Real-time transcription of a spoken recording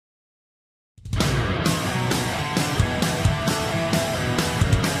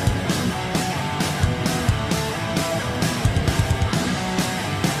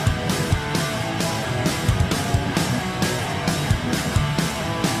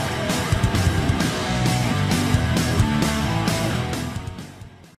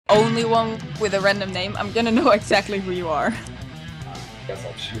only one with a random name, I'm gonna know exactly who you are. Guess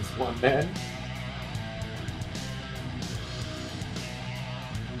I'll choose one then.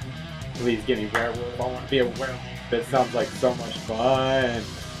 Please give me werewolf. I want to be a werewolf. That sounds like so much fun.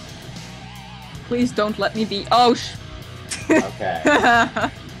 Please don't let me be. Oh, Okay.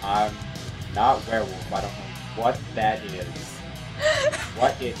 I'm not werewolf. I don't know what that is.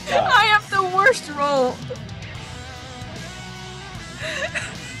 What it does. I have the worst roll.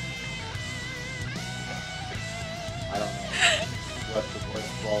 I don't know what the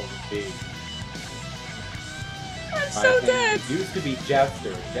worst role would be. I'm so dead. It used to be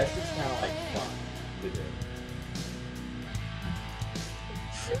Jester. Jester's kind of like fun to do.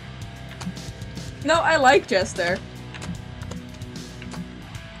 No, I like Jester.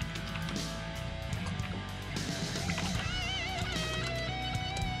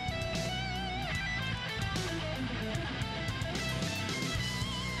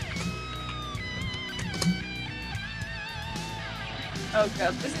 Oh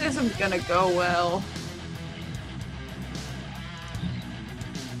god, this isn't gonna go well.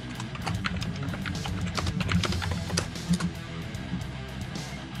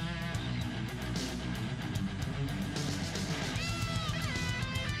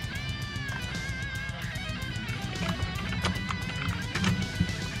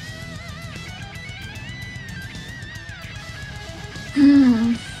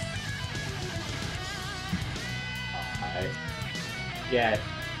 Yeah.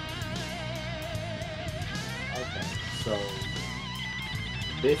 Okay, so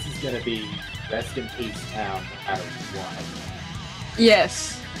this is gonna be rest in peace town no matter what.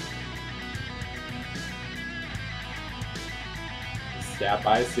 Yes. Stabbed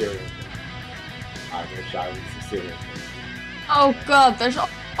by a serial killer. I wish I was a serial killer. Oh god, there's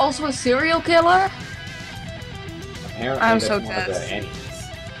also a serial killer? Apparently I'm that's so one of the dead. enemies.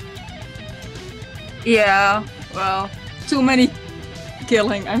 Yeah, well, too many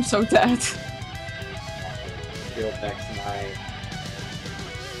killing, I'm so dead. Killed next night.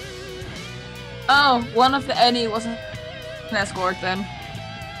 Oh, one of the any was an escort then.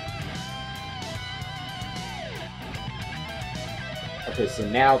 Okay, so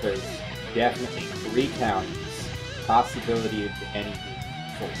now there's definitely 3 counties. Possibility of anything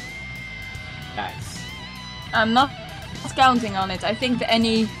 4. Nice. I'm not counting on it. I think the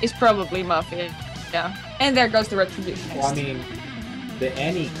any is probably Mafia. Yeah. And there goes the retributionist. Well, I mean, the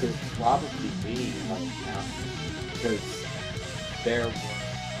any could probably be one county because there were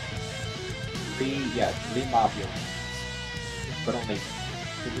 3 mafia ones, but only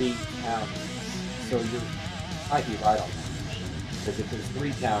 3 counties. So you might be right on that. Because if there's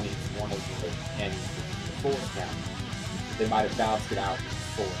 3 counties, one of the any is the 4th county, they might have bounced it out to the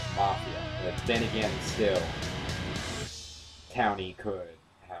 4th mafia. But then again, still, county could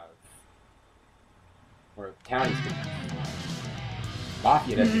have, or counties could have.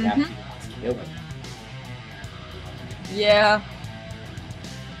 Mafia doesn't have to be what's killing. Yeah.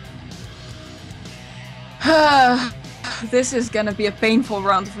 This is gonna be a painful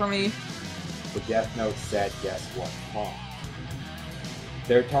round for me. The Death Note said, guess what? Huh.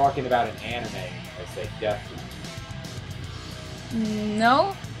 They're talking about an anime. They say Death Note.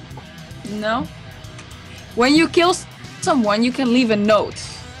 No. No. When you kill someone, you can leave a note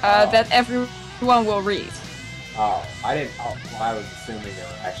that everyone will read. Oh, I didn't. Oh, well, I was assuming they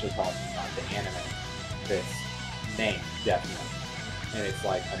were actually talking about the anime that's named Death Note. And it's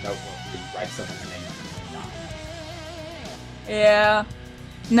like a notebook where you write someone's name and not. Yeah.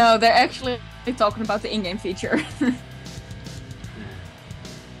 No, they're actually talking about the in-game feature.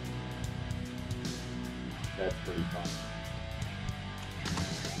 That's pretty fun.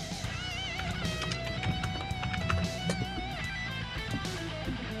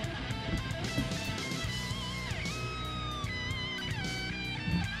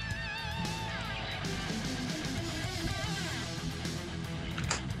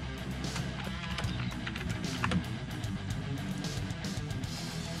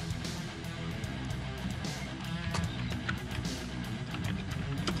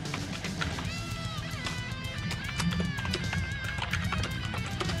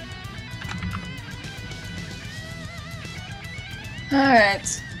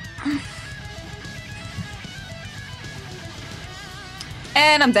 Alright.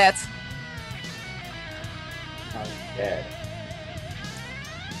 And I'm dead. I'm dead.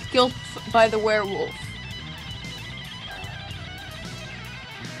 Killed by the werewolf.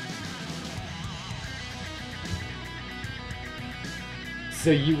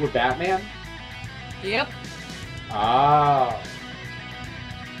 So you were Batman? Yep. Oh.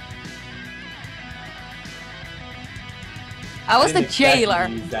 I was the didn't expect you to jailer.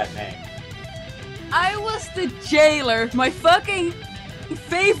 use that name. I was the jailer. My fucking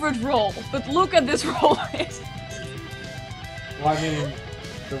favorite role. But look at this role list. Well, I mean,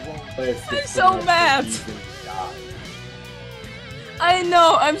 the role list I'm is so pretty much mad. the reason you died. I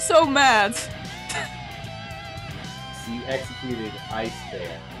know, I'm so mad. So you executed Ice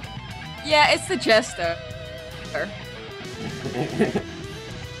Bear. Yeah, it's the jester.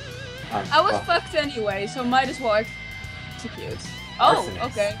 I was fucked anyway, so might as well execute. Oh, Arsonist.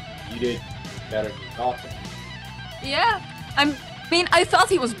 okay. You did better than you thought. Yeah, I mean, I thought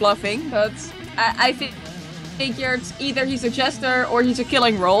he was bluffing, but I figured either he's a jester or he's a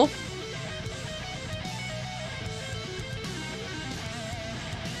killing role.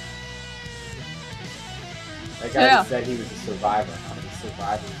 That guy just said he was a survivor. How many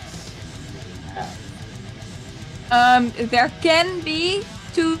survivors do we have? There can be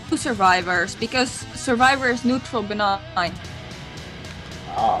 2 survivors, because survivor is neutral benign.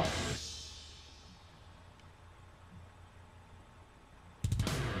 Oh.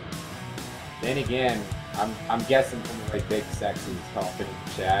 Then again, I'm guessing from the way Big Sexy is talking in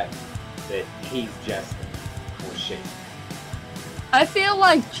the chat that he's jesting or shit. I feel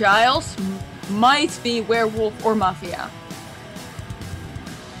like Giles might be werewolf or mafia.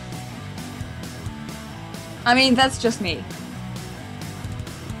 I mean, that's just me.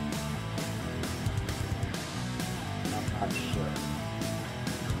 I'm not sure.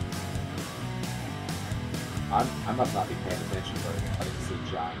 I must not be paying attention very well. I didn't see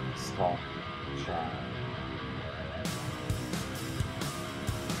Giles talk in the chat.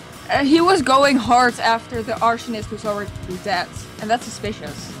 He was going hard after the arsonist was already dead, and that's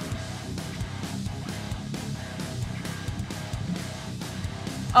suspicious.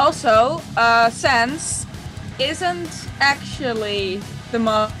 Also, Sans isn't actually the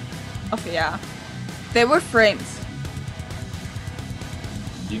mafia. They were framed.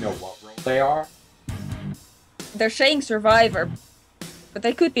 Do you know what role they are? They're saying survivor, but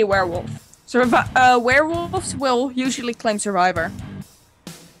they could be werewolf. Werewolves will usually claim survivor.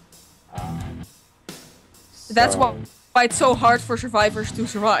 That's why it's so hard for survivors to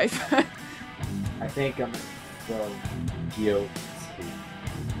survive. I think I'm so guilty.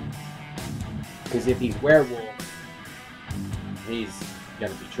 Because if he's werewolf, he's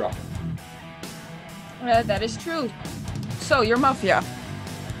gonna be trouble. That is true. So, you're mafia.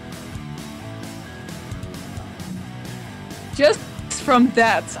 Just from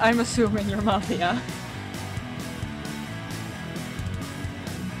that, I'm assuming you're mafia.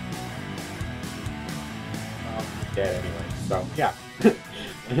 Yeah, anyway, so yeah.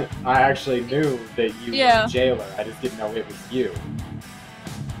 I actually knew that you were a jailer, I just didn't know it was you.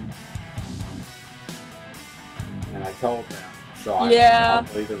 And I told them, so I'm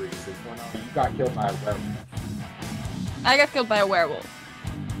probably the reason. Well, no, you got killed by a werewolf. I got killed by a werewolf.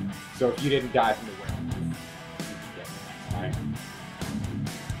 So if you didn't die from the werewolf, you could get it, right?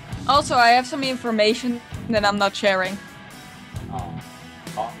 Also, I have some information that I'm not sharing. Oh.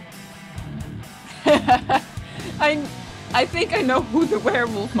 I think I know who the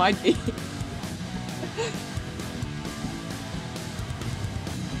werewolf might be.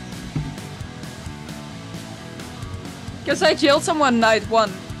 Because I jailed someone night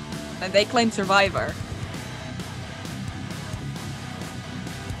 1, and they claimed survivor.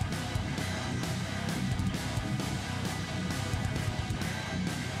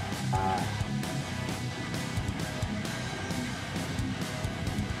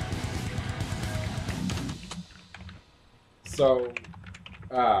 So,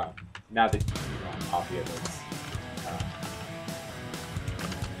 now that you know Mafia is,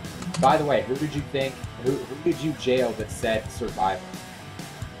 by the way, who did you think, who did you jail that said survivor?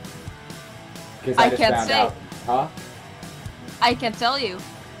 Because I just found out, huh? I can't tell you.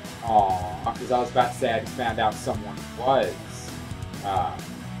 Aw, because I was about to say I just found out someone was,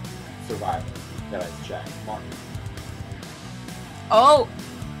 survivor that I checked, Marco. Oh,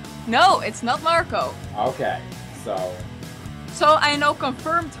 no, it's not Marco. Okay, so... So I know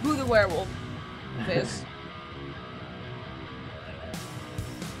confirmed who the werewolf is.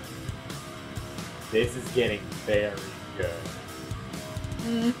 This is getting very good.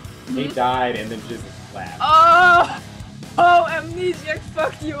 Mm-hmm. He died and then just laughed. Oh! Oh, Amnesiac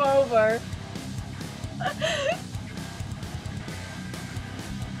fucked you over.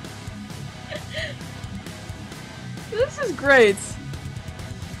 This is great.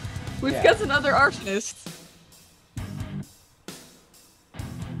 We've got another arsonist.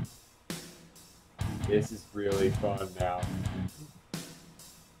 This is really fun now.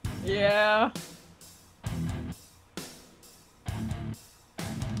 Yeah.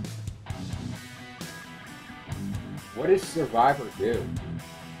 What does Survivor do?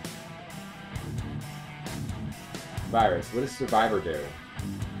 Virus, what does Survivor do?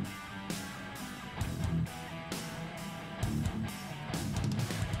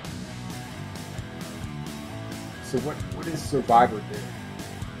 So what does Survivor do?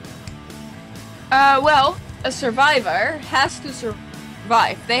 Well, a survivor has to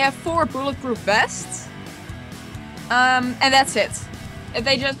survive. They have 4 bulletproof vests. And that's it.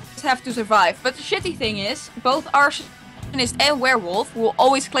 They just have to survive. But the shitty thing is, both arsonist and werewolf will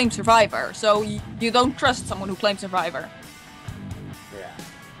always claim survivor. So you don't trust someone who claims survivor. Yeah.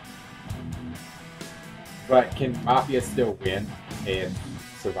 But can Mafia still win if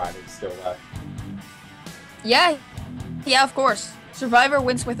Survivor's still left? Yeah, of course. Survivor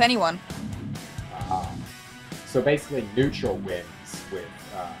wins with anyone. So basically, neutral wins with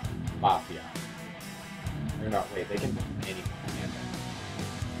Mafia. Or no, wait, they can win with anyone, can't they?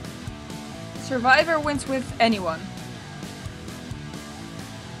 Survivor wins with anyone.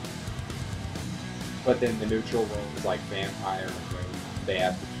 But then the neutral roles like vampire and rogue, they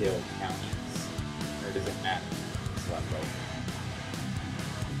have to kill counties. Or does it matter? It's left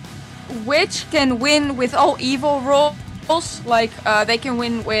over. Which can win with all evil roles, like they can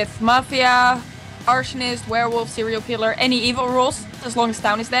win with Mafia, Arsonist, Werewolf, Serial Killer, any evil roles, as long as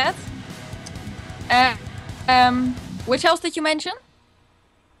town is dead. Which else did you mention?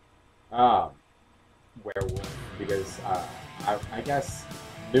 Werewolf, because I guess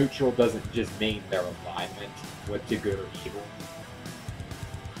neutral doesn't just mean their alignment with the good or evil.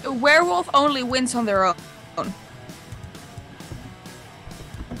 A werewolf only wins on their own.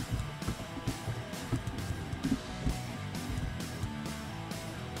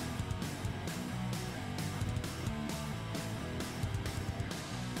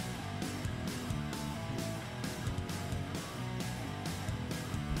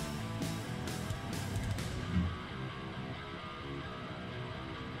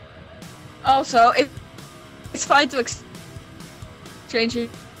 Also, it's fine to exchange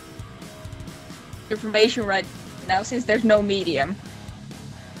information right now since there's no medium.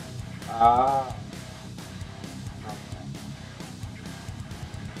 Okay.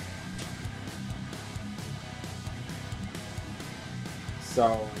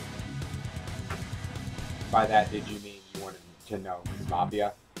 So, by that, did you mean you wanted to know who's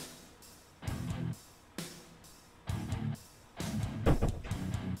Mafia?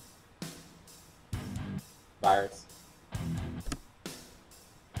 Virus?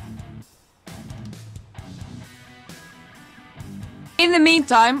 In the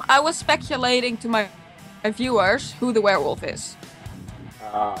meantime, I was speculating to my viewers who the werewolf is.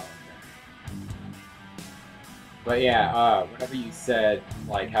 Oh, okay. But yeah, whenever you said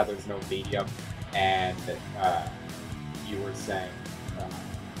like how there's no medium, and you were saying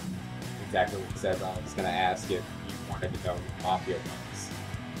exactly what you said, I was gonna ask if you wanted to know who Mafia was.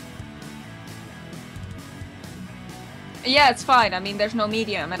 Yeah, it's fine. I mean, there's no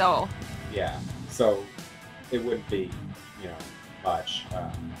medium at all. Yeah, so it wouldn't be, you know, much.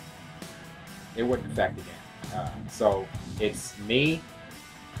 It wouldn't affect the game. So it's me.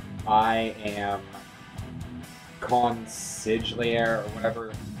 I am consigliere or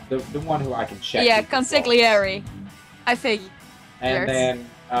whatever, the one who I can check. Yeah, consigliere. I figured. And then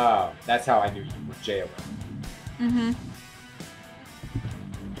that's how I knew you were jailer. Mm-hmm.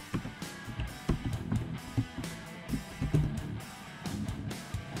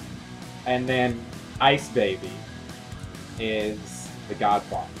 And then Ice Baby is the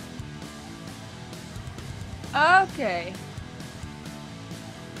Godfather. Okay.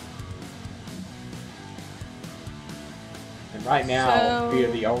 And right now, So... we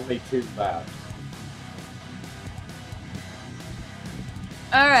are the only 2 left.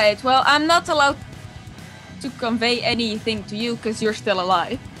 Alright, well, I'm not allowed to convey anything to you because you're still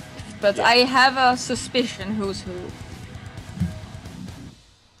alive. But Yeah. I have a suspicion who's who.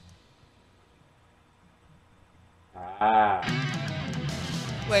 Ah.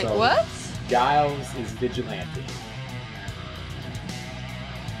 Wait, So, what? Giles is Vigilante.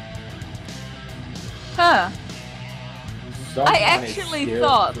 Huh. Someone I is actually still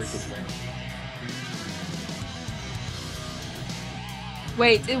thought- freaking winning.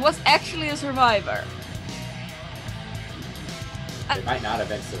 Wait, it was actually a survivor. They might not have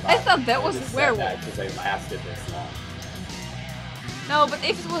been survivors. I thought that was They just a said werewolf. that because they lasted this long. No, but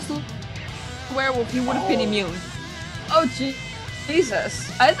if it was a werewolf, he would have been Oh. immune. Oh,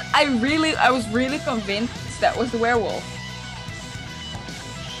 Jesus. I was really convinced that was the werewolf.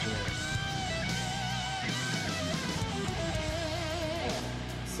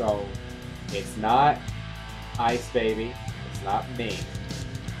 So, it's not Ice Baby. It's not me.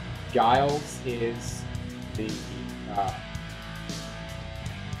 Giles is the Uh,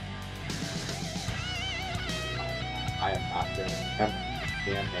 I am not going to remember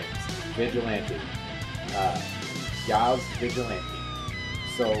damn names. Vigilante. Giles Vigilante.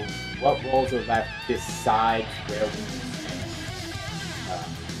 So, what roles are left besides werewolf?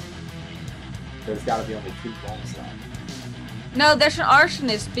 There's got to be only 2 roles left. No, there's an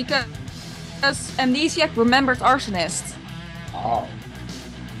arsonist because Amnesiac remembered arsonist. Oh.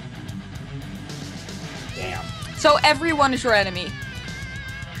 Damn. So everyone is your enemy.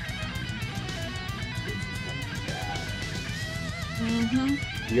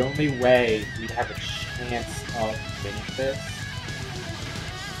 Mm-hmm. The only way we'd have a chance of winning this.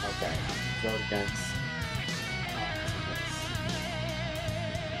 Okay. Vote against.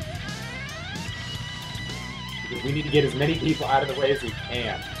 Because we need to get as many people out of the way as we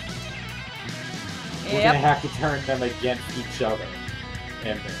can. We're gonna have to turn them against each other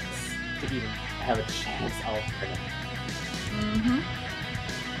in this to even have a chance of winning. Mm-hmm.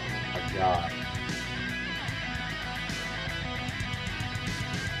 Oh my god.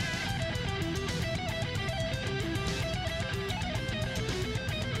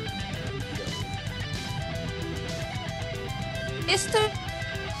 Is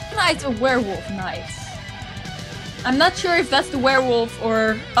tonight a werewolf night? I'm not sure if that's the werewolf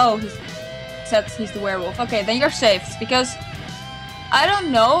or... Oh, he said he's the werewolf. Okay, then you're safe, because I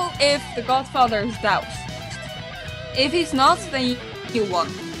don't know if the Godfather is doused. If he's not, then you won.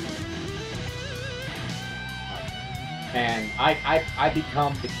 And I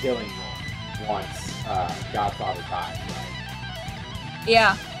become the killing one once Godfather dies, right?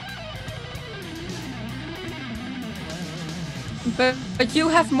 Yeah. But you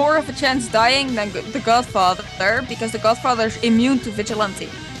have more of a chance dying than the Godfather, because the Godfather is immune to Vigilante.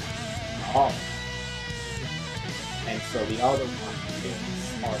 Oh. And so the other one is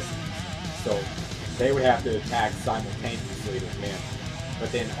arson. So they would have to attack simultaneously to win.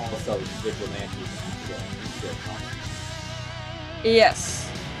 But then also Vigilante would still come. Yes.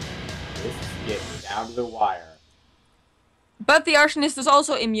 This is getting down to the wire. But the arsonist is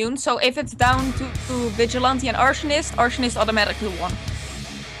also immune, so if it's down to Vigilante and arsonist, arsonist automatically won.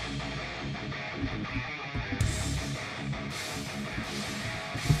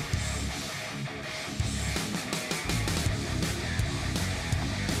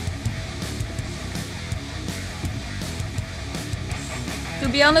 To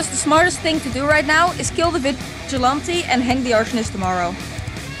be honest, the smartest thing to do right now is kill the Vigilante and hang the arsonist tomorrow.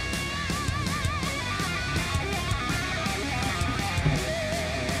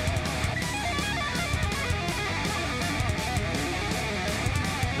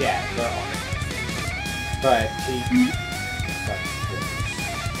 Yeah, but the...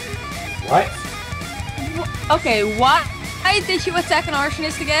 What? Okay, why did you attack an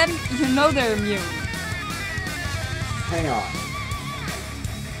arsonist again? You know they're immune. Hang on.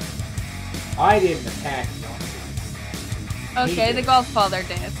 I didn't attack the arsonist. Okay, the Godfather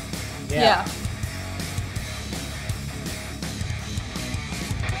did. Yeah.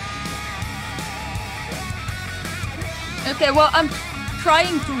 Okay, well, I'm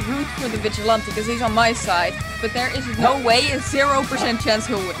trying to root for the Vigilante because he's on my side, but there is no way, a 0% chance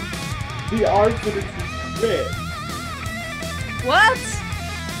he'll win. The arsonist is red. What?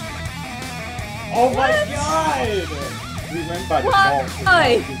 Oh my god! We went by default. Why?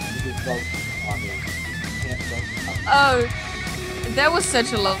 You just vote on me. You can't vote on me. Oh, that was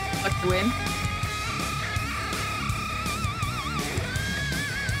such a lucky win.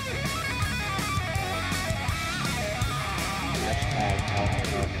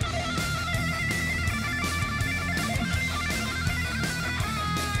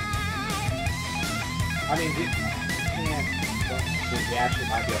 I mean, we can't. We actually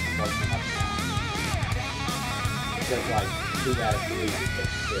might be able to vote him up now. Because, like, 2 out of 3 is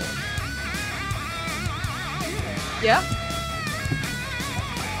still. Yeah.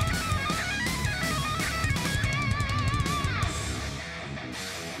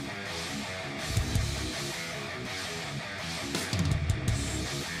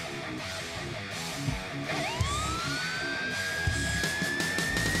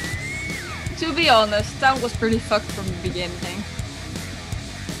 To be honest, that was pretty fucked from the beginning.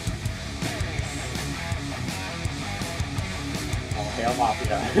 Oh, Hail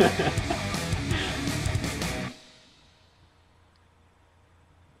Mafia.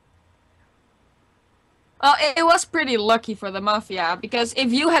 Well, it was pretty lucky for the Mafia, because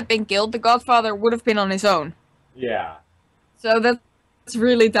if you had been killed, the Godfather would have been on his own. Yeah. So that's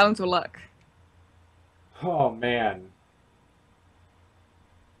really down to luck. Oh, man.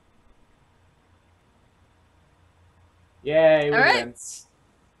 Yay, we win. Alright.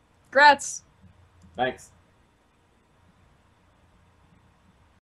 Congrats. Thanks.